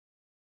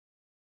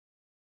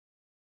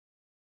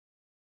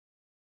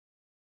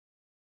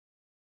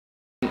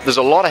there's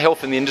a lot of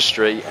health in the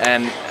industry,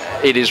 and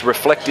it is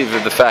reflective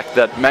of the fact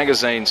that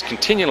magazines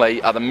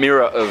continually are the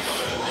mirror of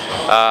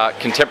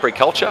contemporary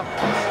culture,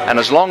 and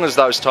as long as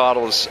those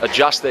titles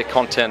adjust their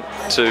content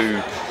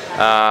to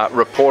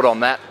report on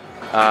that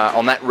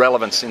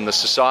relevance in the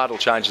societal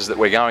changes that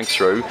we're going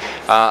through,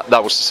 they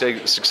will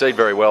succeed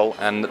very well,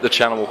 and the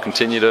channel will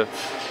continue to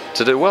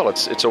do well.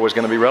 It's always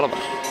going to be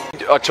relevant.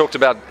 I talked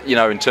about,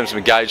 in terms of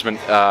engagement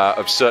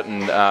of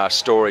certain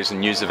stories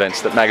and news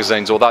events, that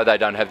magazines, although they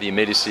don't have the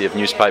immediacy of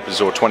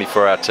newspapers or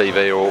 24-hour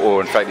TV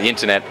or in fact the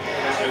internet,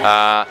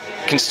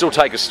 can still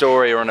take a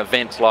story or an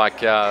event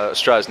like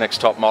Australia's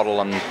Next Top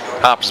Model, and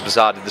Harper's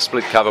Bazaar did the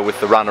split cover with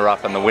the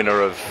runner-up and the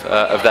winner of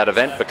that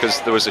event, because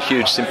there was a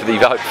huge sympathy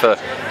vote for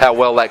how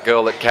well that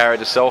girl had carried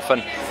herself,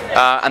 and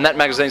that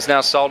magazine's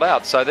now sold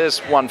out. So there's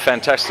one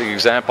fantastic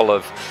example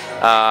of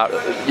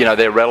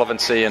their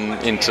relevancy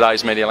in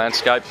today's media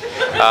landscape.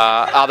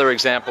 Other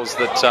examples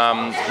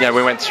that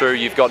we went through,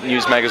 you've got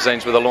news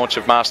magazines with the launch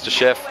of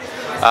MasterChef.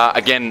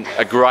 Again,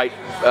 a great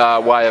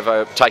way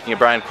of taking a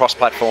brand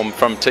cross-platform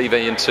from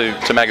TV into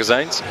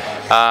magazines,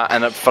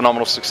 and a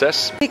phenomenal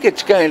success. I think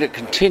it's going to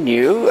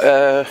continue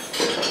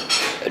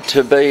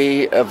to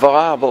be a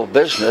viable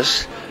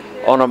business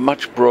on a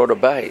much broader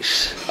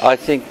base. I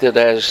think that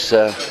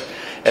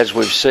as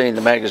we've seen,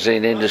 the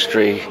magazine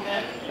industry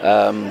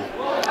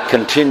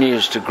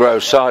continues to grow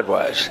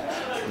sideways.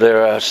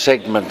 There are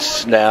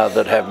segments now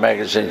that have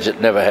magazines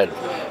that never had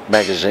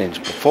magazines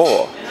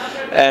before,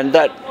 and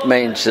that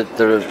means that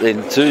the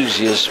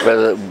enthusiasts,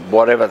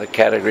 whatever the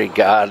category,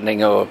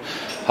 gardening or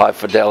high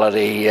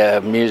fidelity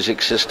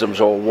music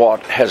systems or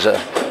what, has a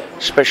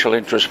special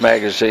interest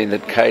magazine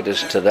that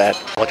caters to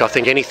that. I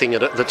think anything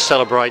that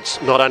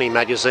celebrates not only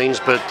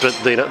magazines but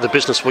the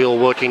business we all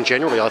work in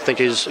generally, I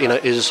think is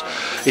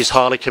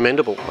highly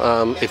commendable.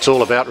 It's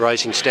all about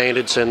raising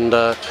standards and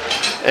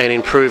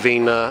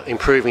improving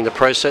the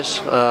process.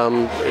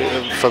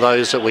 For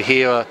those that were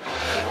here,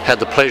 had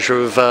the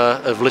pleasure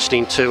of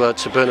listening to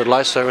Bernard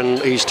Laser, and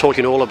he's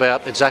talking all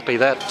about exactly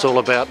that. It's all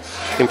about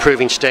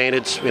improving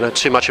standards.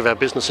 Too much of our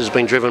business has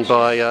been driven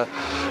by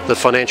the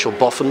financial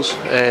boffins,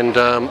 and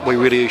we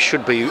really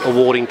should be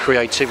awarding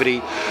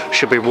creativity,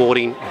 should be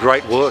awarding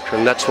great work,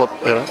 and that's what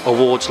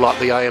awards like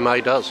the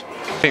AMA does.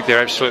 I think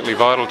they're absolutely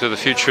vital to the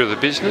future of the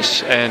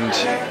business, and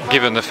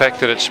given the fact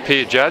that it's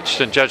peer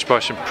judged and judged by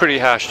some pretty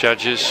harsh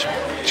judges,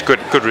 it's a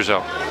good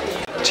result.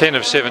 10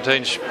 of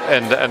 17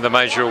 and the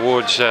major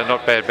awards,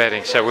 not bad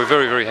batting. So we're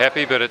very, very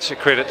happy, but it's a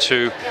credit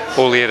to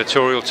all the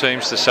editorial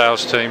teams, the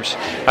sales teams.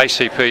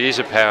 ACP is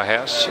a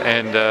powerhouse,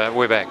 and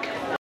we're back.